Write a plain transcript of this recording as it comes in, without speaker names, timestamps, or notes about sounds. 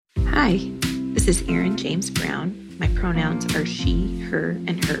Hi, this is Erin James Brown. My pronouns are she, her,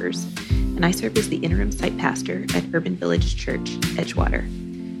 and hers, and I serve as the interim site pastor at Urban Village Church, Edgewater.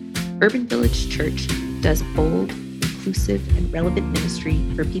 Urban Village Church does bold, inclusive, and relevant ministry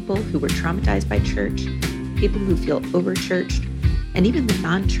for people who were traumatized by church, people who feel over-churched, and even the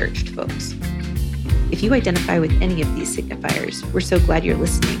non-churched folks. If you identify with any of these signifiers, we're so glad you're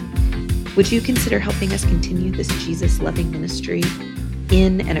listening. Would you consider helping us continue this Jesus-loving ministry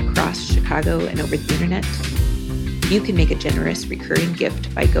in and across Chicago and over the internet? You can make a generous recurring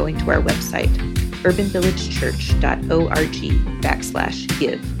gift by going to our website,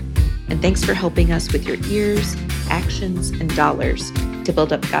 urbanvillagechurch.org/give. And thanks for helping us with your ears, actions, and dollars to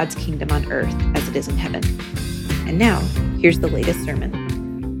build up God's kingdom on earth as it is in heaven. And now, here's the latest sermon.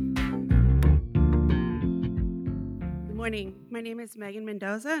 Good morning. My name is Megan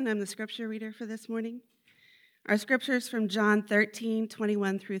Mendoza, and I'm the scripture reader for this morning. Our scripture is from John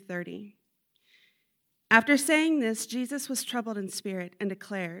 13:21 through 30. After saying this, Jesus was troubled in spirit and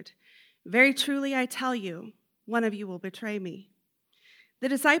declared, "Very truly I tell you, one of you will betray me." The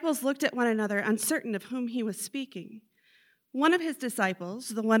disciples looked at one another, uncertain of whom he was speaking. One of his disciples,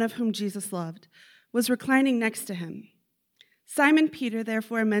 the one of whom Jesus loved, was reclining next to him. Simon Peter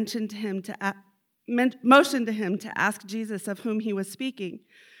therefore motioned to him to ask Jesus of whom he was speaking.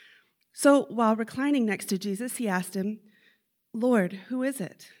 So while reclining next to Jesus, he asked him, "Lord, who is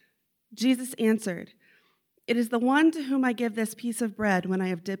it?" Jesus answered, "It is the one to whom I give this piece of bread when I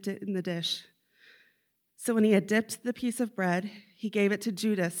have dipped it in the dish." So when he had dipped the piece of bread, he gave it to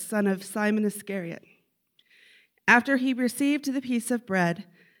Judas, son of Simon Iscariot. After he received the piece of bread,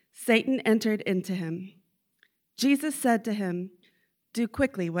 Satan entered into him. Jesus said to him, "Do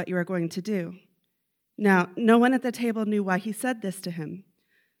quickly what you are going to do." Now, no one at the table knew why he said this to him.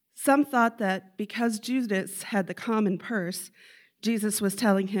 Some thought that because Judas had the common purse, Jesus was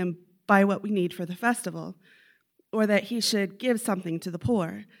telling him, "Buy what we need for the festival," or that he should give something to the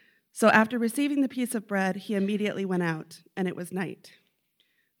poor. So after receiving the piece of bread, he immediately went out, and it was night.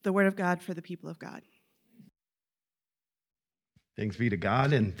 The word of God for the people of God. Thanks be to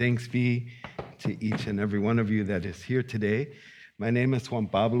God, and thanks be to each and every one of you that is here today. My name is Juan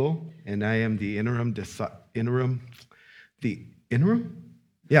Pablo, and I am the interim?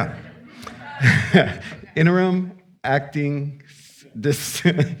 Yeah. Interim acting,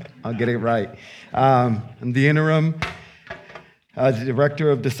 I'll get it right. I'm the interim director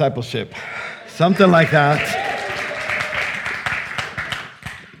of discipleship, something like that.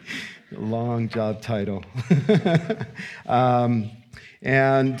 Long job title.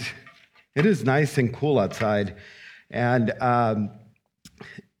 And it is nice and cool outside. And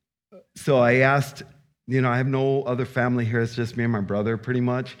so I asked, I have no other family here. It's just me and my brother pretty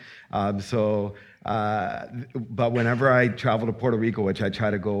much. But whenever I travel to Puerto Rico, which I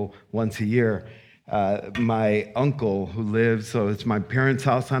try to go once a year, my uncle who lives, so it's my parents'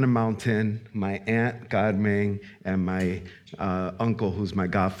 house on a mountain, my aunt, Carmen, and my uncle, who's my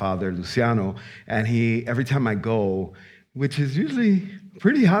godfather, Luciano. And every time I go, which is usually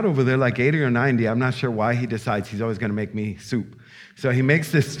pretty hot over there, like 80 or 90, I'm not sure why he decides he's always going to make me soup. So he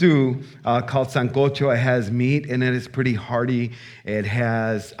makes this stew called sancocho. It has meat in it. It's pretty hearty. It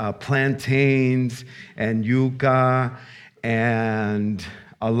has plantains and yuca and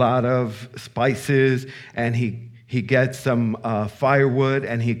a lot of spices. And he gets some firewood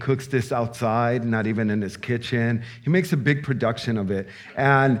and he cooks this outside, not even in his kitchen. He makes a big production of it.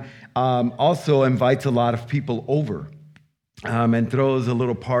 And also invites a lot of people over. And throws a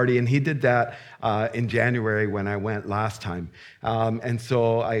little party, and he did that in January when I went last time. And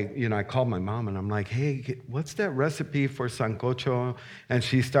so I called my mom, and I'm like, "Hey, what's that recipe for sancocho?" And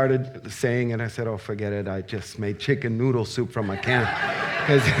she started saying, and I said, "Oh, forget it. I just made chicken noodle soup from a can,"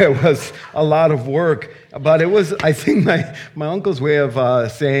 because it was a lot of work. But it was, I think, my uncle's way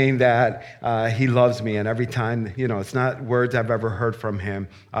of saying that he loves me, and every time, it's not words I've ever heard from him,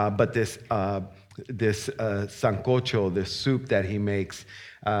 but this sancocho, this soup that he makes,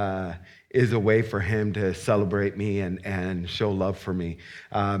 is a way for him to celebrate me and show love for me.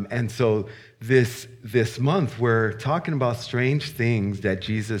 And so this month, we're talking about strange things that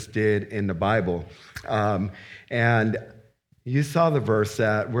Jesus did in the Bible. And you saw the verse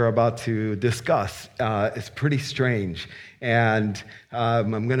that we're about to discuss. It's pretty strange. And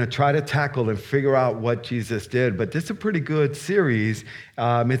I'm going to try to tackle and figure out what Jesus did. But this is a pretty good series.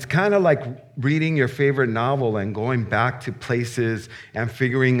 It's kind of like reading your favorite novel and going back to places and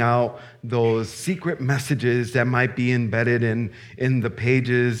figuring out those secret messages that might be embedded in the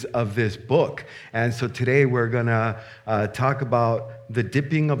pages of this book. And so today we're going to talk about the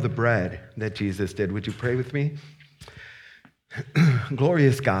dipping of the bread that Jesus did. Would you pray with me?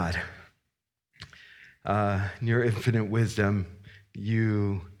 Glorious God, in your infinite wisdom,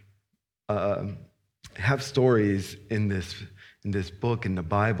 you have stories in this book, in the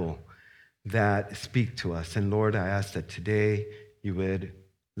Bible, that speak to us. And Lord, I ask that today you would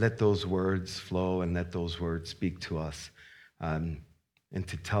let those words flow and let those words speak to us, and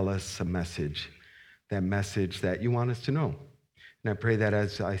to tell us a message, that message that you want us to know. And I pray that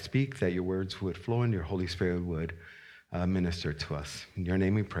as I speak, that your words would flow and your Holy Spirit would minister to us. In your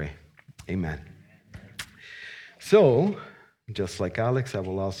name we pray. Amen. So, just like Alex, I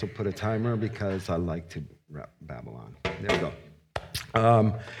will also put a timer because I like to babble on. There we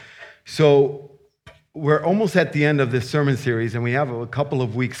go. So we're almost at the end of this sermon series, and we have a couple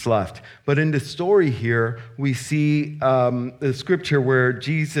of weeks left. But in the story here, we see the scripture where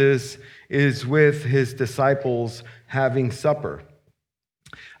Jesus is with his disciples having supper.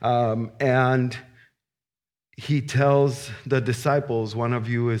 And he tells the disciples, one of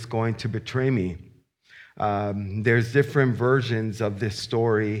you is going to betray me. There's different versions of this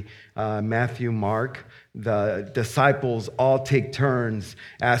story. Matthew, Mark, the disciples all take turns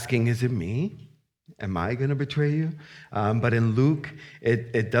asking, is it me? Am I going to betray you? But in Luke,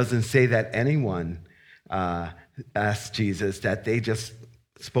 it doesn't say that anyone asked Jesus, that they just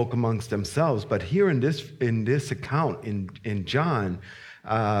spoke amongst themselves. But here in this account, in John,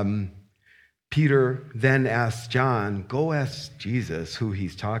 Peter then asks John, go ask Jesus who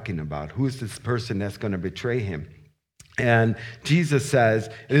he's talking about. Who is this person that's going to betray him? And Jesus says,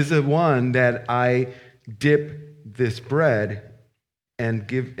 it is the one that I dip this bread and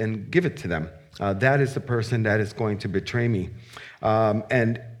give it to them. That is the person that is going to betray me.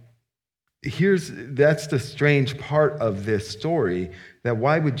 And that's the strange part of this story, that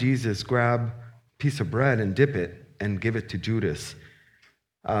why would Jesus grab a piece of bread and dip it and give it to Judas?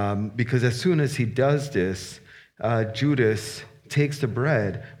 Because as soon as he does this, Judas takes the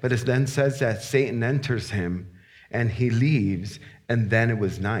bread, but it then says that Satan enters him and he leaves, and then it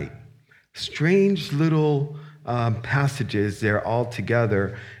was night. Strange little passages there all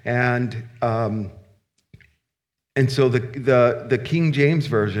together. And so the King James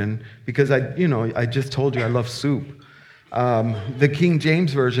Version, because I just told you I love soup. The King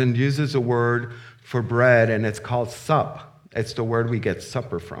James Version uses a word for bread, and it's called sup. It's the word we get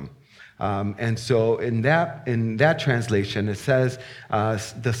supper from. And so in that translation, it says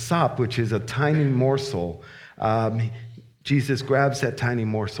the sop, which is a tiny morsel. Jesus grabs that tiny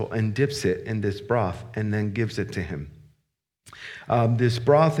morsel and dips it in this broth and then gives it to him. This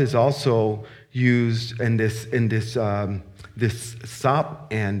broth is also used in this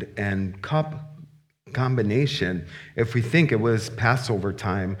sop and cup combination, if we think it was Passover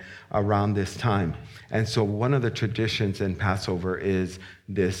time around this time. And so one of the traditions in Passover is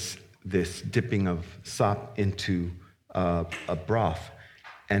this dipping of sop into a broth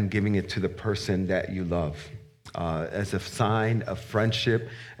and giving it to the person that you love, as a sign of friendship,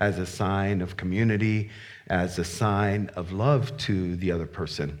 as a sign of community, as a sign of love to the other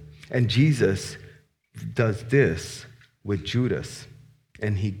person. And Jesus does this with Judas,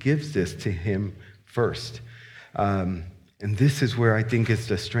 and he gives this to him first. And this is where I think it's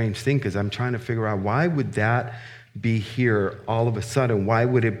the strange thing, because I'm trying to figure out, why would that be here all of a sudden? Why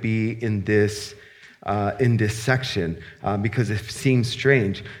would it be in this section? Because it seems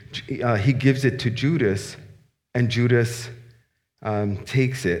strange. He gives it to Judas, and Judas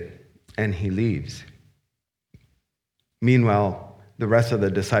takes it, and he leaves. Meanwhile, the rest of the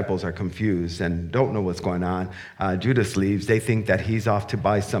disciples are confused and don't know what's going on. Judas leaves. They think that he's off to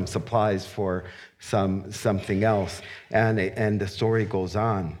buy some supplies for something else, and the story goes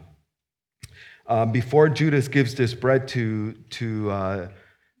on. Before Judas gives this bread to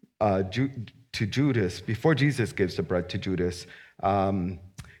Judas, before Jesus gives the bread to Judas,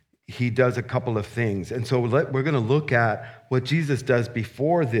 he does a couple of things. And so we're going to look at what Jesus does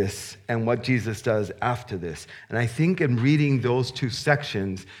before this and what Jesus does after this. And I think in reading those two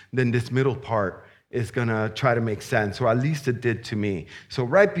sections, then this middle part is going to try to make sense, or at least it did to me. So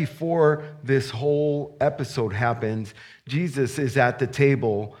right before this whole episode happens, Jesus is at the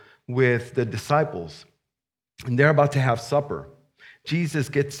table with the disciples, and they're about to have supper. Jesus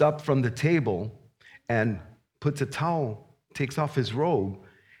gets up from the table and puts a towel, takes off his robe,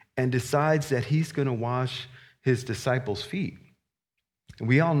 and decides that he's going to wash his disciples' feet.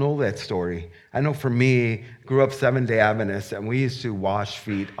 We all know that story. I know for me, grew up Seventh-day Adventist, and we used to wash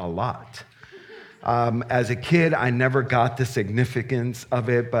feet a lot. As a kid, I never got the significance of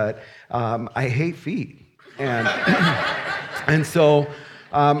it, but I hate feet. And so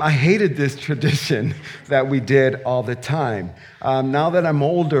I hated this tradition that we did all the time. Now that I'm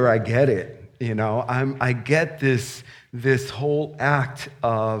older, I get it. I get this this whole act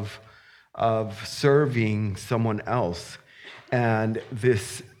of serving someone else and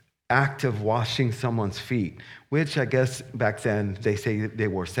this act of washing someone's feet, which I guess back then they say they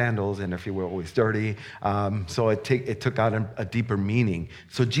wore sandals and their feet were always dirty. So it took out a deeper meaning.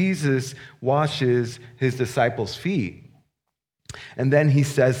 So Jesus washes his disciples' feet. And then he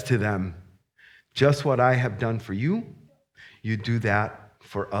says to them, just what I have done for you, you do that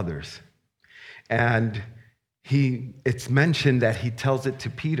for others. And it's mentioned that he tells it to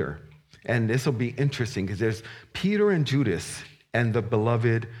Peter. And this will be interesting because there's Peter and Judas and the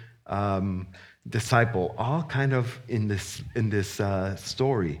beloved disciple, all kind of in this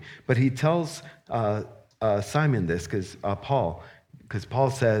story. But he tells Simon this because Paul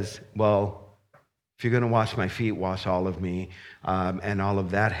says, well, if you're going to wash my feet, wash all of me, and all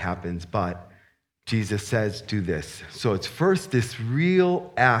of that happens. But Jesus says, do this. So it's first this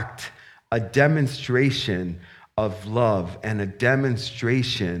real act, a demonstration of love and a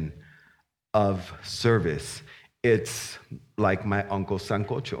demonstration of service. It's like my Uncle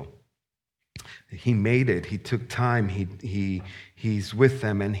Sancocho. He made it. He took time. He's with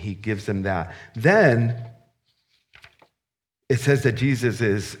them and he gives them that. Then it says that Jesus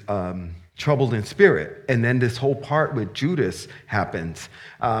is troubled in spirit. And then this whole part with Judas happens.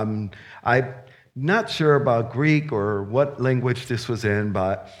 I'm not sure about Greek or what language this was in,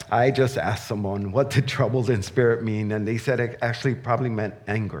 but I just asked someone, what did troubled in spirit mean? And they said it actually probably meant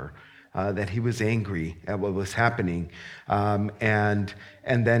anger. That he was angry at what was happening. And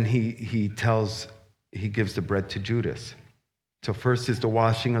then he gives the bread to Judas. So first is the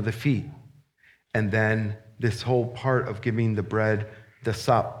washing of the feet. And then this whole part of giving the bread, the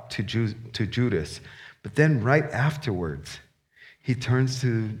sop, to Judas. But then right afterwards, he turns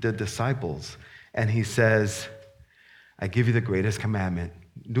to the disciples and he says, I give you the greatest commandment.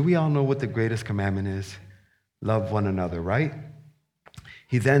 Do we all know what the greatest commandment is? Love one another, right?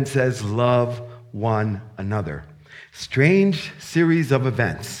 He then says, love one another. Strange series of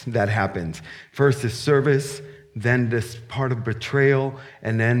events that happens. First is service, then this part of betrayal,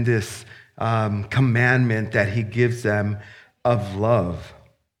 and then this commandment that he gives them of love.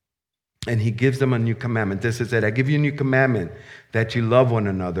 And he gives them a new commandment. This is it. I give you a new commandment that you love one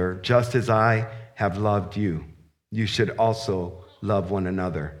another just as I have loved you. You should also love one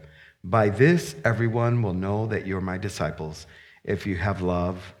another. By this, everyone will know that you're my disciples, if you have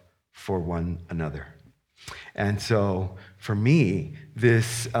love for one another. And so for me,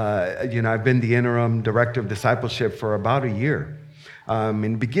 this, I've been the interim director of discipleship for about a year. In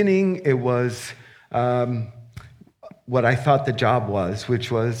the beginning, it was what I thought the job was,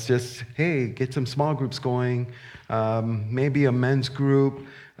 which was just, hey, get some small groups going, maybe a men's group,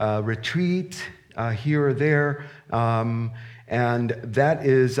 retreat here or there. And that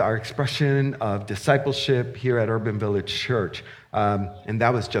is our expression of discipleship here at Urban Village Church. And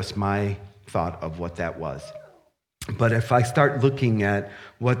that was just my thought of what that was. But if I start looking at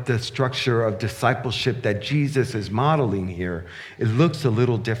what the structure of discipleship that Jesus is modeling here, it looks a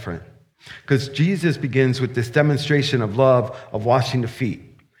little different. Because Jesus begins with this demonstration of love, of washing the feet.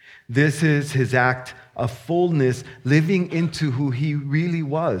 This is his act of fullness, living into who he really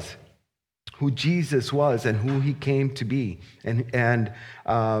was, who Jesus was and who he came to be, and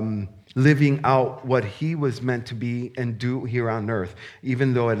living out what he was meant to be and do here on earth,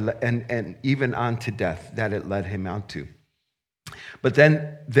 even though and even unto death that it led him out to. But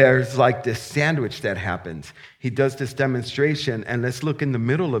then there's like this sandwich that happens. He does this demonstration, and let's look in the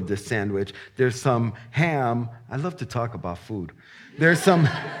middle of this sandwich. There's some ham. I love to talk about food. There's some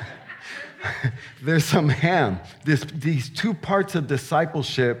ham. These two parts of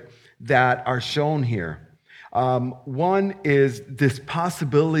discipleship that are shown here. One is this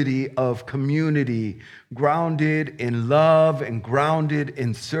possibility of community grounded in love and grounded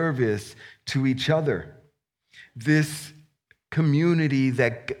in service to each other. This community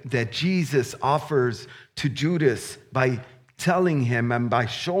that Jesus offers to Judas by telling him and by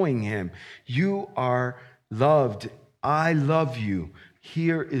showing him, you are loved. I love you.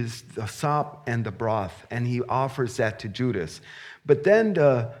 Here is the sop and the broth. And he offers that to Judas. But then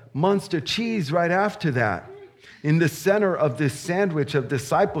the Munster cheese right after that, in the center of this sandwich of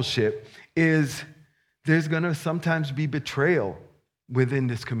discipleship, is there's going to sometimes be betrayal within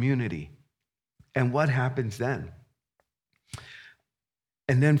this community. And what happens then?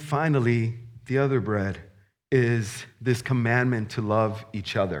 And then finally, the other bread is this commandment to love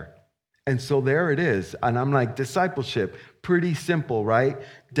each other. And so there it is. And I'm like, discipleship, pretty simple, right?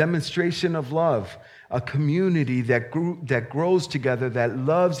 Demonstration of love, a community that grows together, that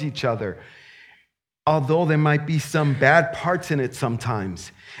loves each other. although there might be some bad parts in it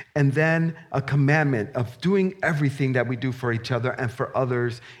sometimes. And then a commandment of doing everything that we do for each other and for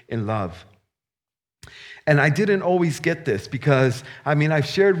others in love. And I didn't always get this because, I've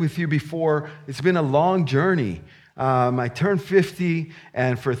shared with you before, it's been a long journey. I turned 50,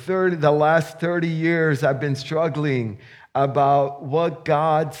 and for the last 30 years, I've been struggling about what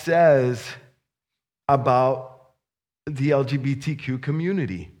God says about the LGBTQ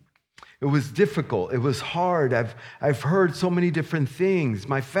community. It was difficult. It was hard. I've heard so many different things.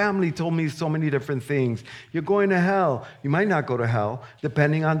 My family told me so many different things. You're going to hell. You might not go to hell,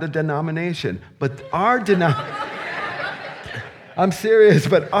 depending on the denomination. But I'm serious,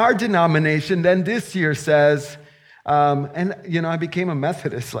 but our denomination then this year says, I became a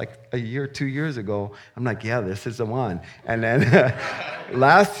Methodist like a year, 2 years ago. I'm like, yeah, this is the one. And then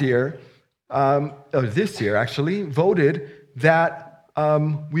this year actually, voted that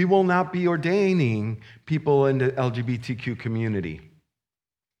we will not be ordaining people in the LGBTQ community.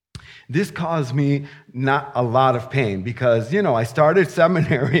 This caused me not a lot of pain because, I started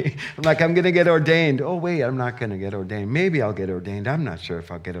seminary. I'm like, I'm going to get ordained. Oh, wait, I'm not going to get ordained. Maybe I'll get ordained. I'm not sure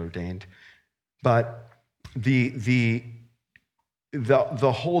if I'll get ordained. But the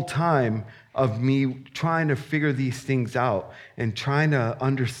whole time of me trying to figure these things out and trying to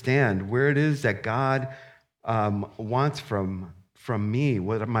understand where it is that God wants from me,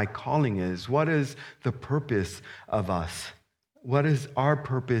 what my calling is, what is the purpose of us, what is our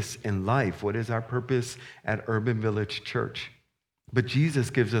purpose in life, what is our purpose at Urban Village Church. But Jesus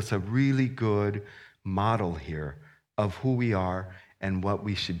gives us a really good model here of who we are and what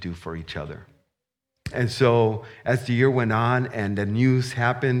we should do for each other. And so as the year went on and the news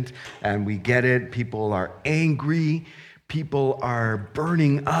happened and we get it, people are angry, people are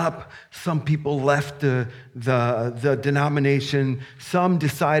burning up. Some people left the denomination. Some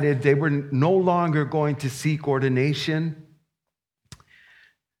decided they were no longer going to seek ordination.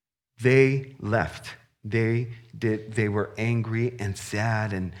 They left. They were angry and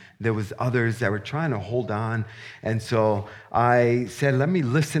sad, and there was others that were trying to hold on. And so I said, let me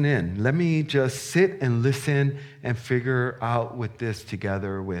listen in. Let me just sit and listen and figure out with this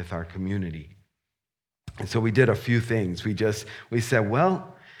together with our community. And so we did a few things. We said,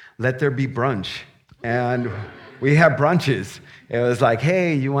 well, let there be brunch. And we have brunches. It was like,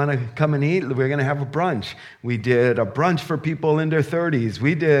 hey, you want to come and eat? We're going to have a brunch. We did a brunch for people in their 30s.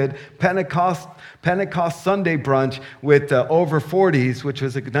 We did Pentecost Sunday brunch with the over 40s, which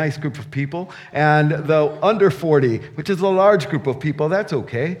was a nice group of people, and the under 40, which is a large group of people. That's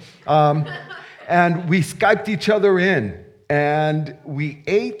okay. And we Skyped each other in, and we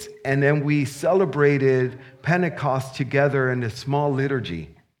ate, and then we celebrated Pentecost together in a small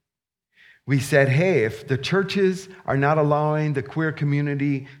liturgy. We said, hey, if the churches are not allowing the queer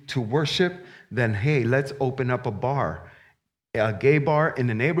community to worship, then hey, let's open up a bar, a gay bar in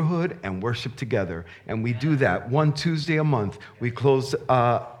the neighborhood and worship together. And we do that one Tuesday a month. We close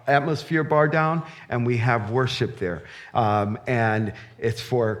Atmosphere Bar down and we have worship there. And it's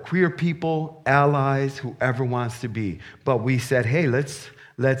for queer people, allies, whoever wants to be. But we said, hey, let's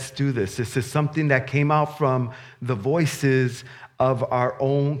do this. This is something that came out from the voices of our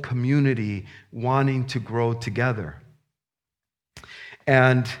own community wanting to grow together.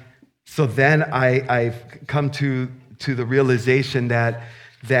 And so then I've come to the realization that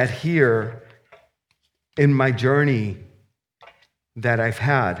here in my journey that I've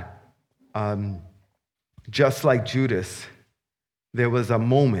had, just like Judas, there was a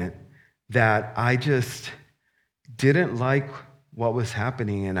moment that I just didn't like what was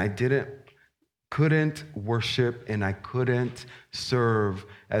happening, and I couldn't worship and I couldn't serve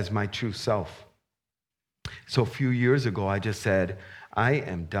as my true self. So a few years ago, I just said, I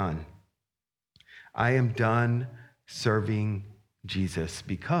am done. I am done serving Jesus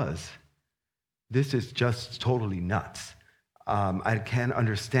because this is just totally nuts. I can't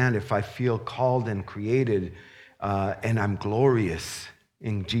understand if I feel called and created and I'm glorious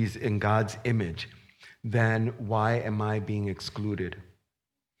in God's image, then why am I being excluded?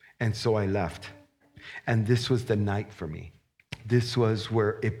 And so I left. And this was the night for me. This was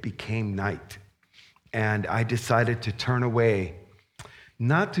where it became night. And I decided to turn away,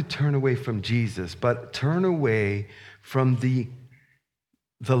 not to turn away from Jesus, but turn away from the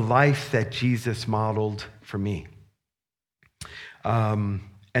life that Jesus modeled for me. And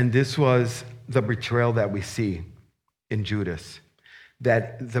this was the betrayal that we see in Judas,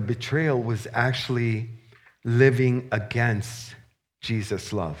 that the betrayal was actually living against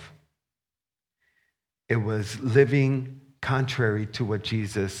Jesus' love. It was living contrary to what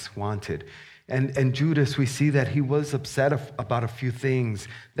Jesus wanted. And Judas, we see that he was upset about a few things,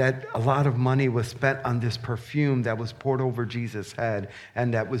 that a lot of money was spent on this perfume that was poured over Jesus' head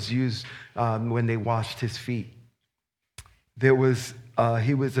and that was used when they washed his feet. He was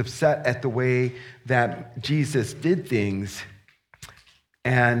upset at the way that Jesus did things.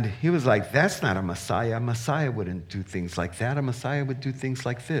 And he was like, that's not a Messiah. A Messiah wouldn't do things like that. A Messiah would do things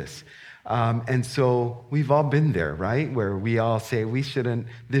like this. And so we've all been there, right? Where we all say, this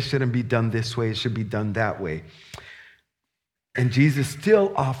shouldn't be done this way. It should be done that way. And Jesus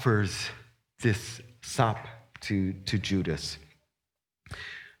still offers this sop to Judas.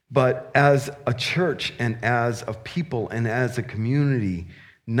 But as a church and as a people and as a community,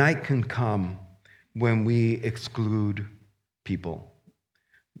 night can come when we exclude people.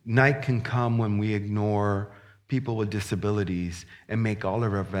 Night can come when we ignore people with disabilities and make all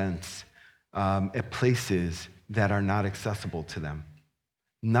our events at places that are not accessible to them.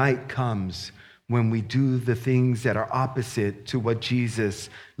 Night comes when we do the things that are opposite to what Jesus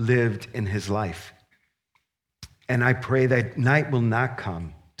lived in his life. And I pray that night will not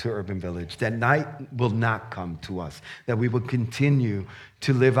come to Urban Village, that night will not come to us, that we will continue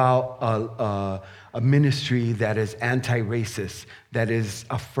to live out a ministry that is anti-racist, that is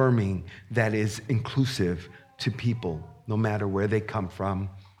affirming, that is inclusive to people, no matter where they come from,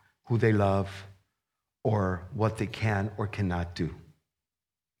 who they love, or what they can or cannot do.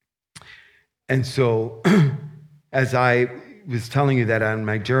 And so, as I was telling you that on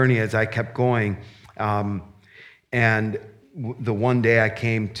my journey, as I kept going, and the one day I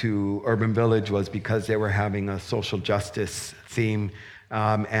came to Urban Village was because they were having a social justice theme,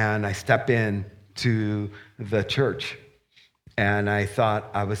 and I stepped in to the church, and I thought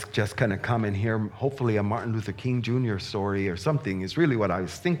I was just going to come and hear hopefully a Martin Luther King Jr. story or something is really what I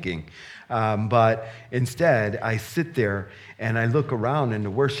was thinking. But instead, I sit there and I look around, and the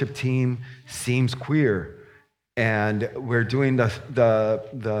worship team seems queer. And we're doing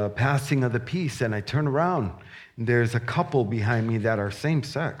the passing of the peace, and I turn around. There's a couple behind me that are same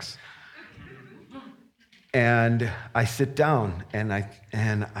sex. And I sit down and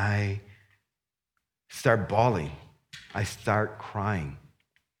I start bawling. I start crying.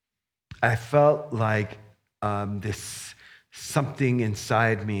 I felt like something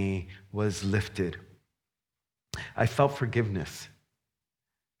inside me was lifted. I felt forgiveness.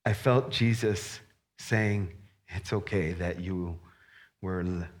 I felt Jesus saying, it's okay that you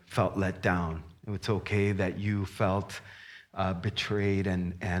felt let down. It's okay that you felt betrayed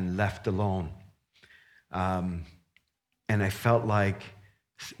and left alone. And I felt like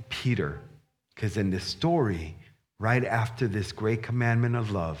Peter, because in this story, right after this great commandment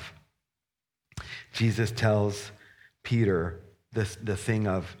of love, Jesus tells Peter the thing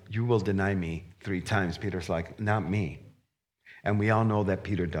of, you will deny me 3 times. Peter's like, not me. And we all know that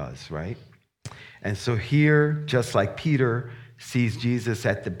Peter does, right? And so here, just like Peter sees Jesus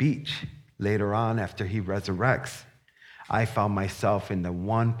at the beach, later on, after he resurrects, I found myself on the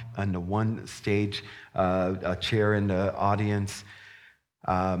one stage, a chair in the audience,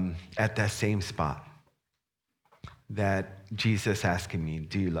 at that same spot. That Jesus asking me,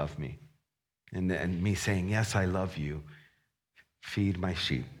 do you love me? And me saying, yes, I love you. Feed my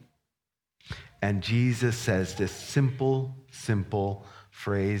sheep. And Jesus says this simple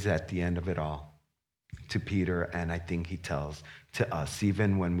phrase at the end of it all to Peter, and I think he tells to us,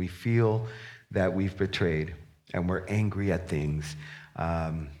 even when we feel that we've betrayed and we're angry at things,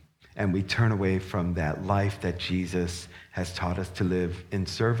 and we turn away from that life that Jesus has taught us to live in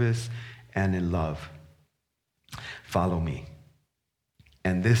service and in love. Follow me.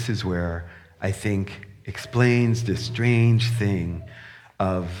 And this is where I think explains the strange thing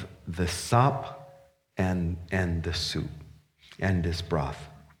of the sop and the soup and this broth.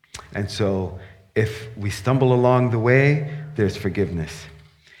 And so if we stumble along the way, there's forgiveness.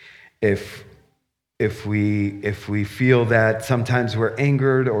 If we feel that sometimes we're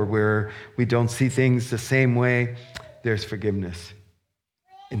angered or we don't see things the same way, there's forgiveness.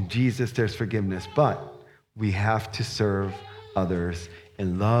 In Jesus, there's forgiveness. But we have to serve others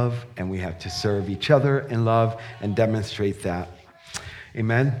in love, and we have to serve each other in love and demonstrate that.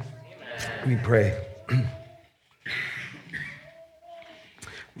 Amen? Let me pray.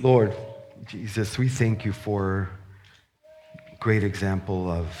 Lord Jesus, we thank you for a great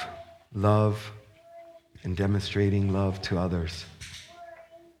example of love and demonstrating love to others.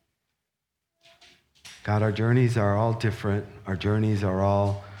 God, our journeys are all different. Our journeys are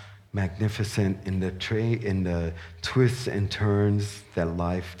all magnificent in the twists and turns that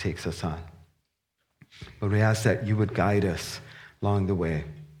life takes us on. But we ask that you would guide us along the way,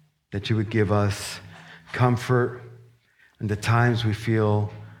 that you would give us comfort in the times we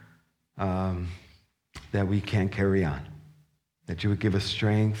feel that we can't carry on. That you would give us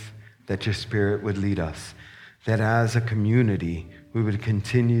strength, that your Spirit would lead us. That as a community, we would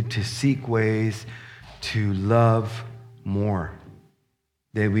continue to seek ways to love more.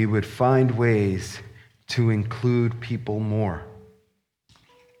 That we would find ways to include people more.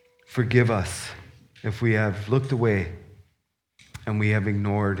 Forgive us if we have looked away and we have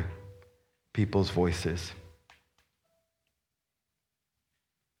ignored people's voices.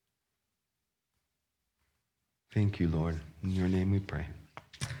 Thank you, Lord. In your name we pray.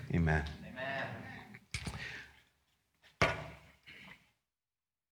 Amen.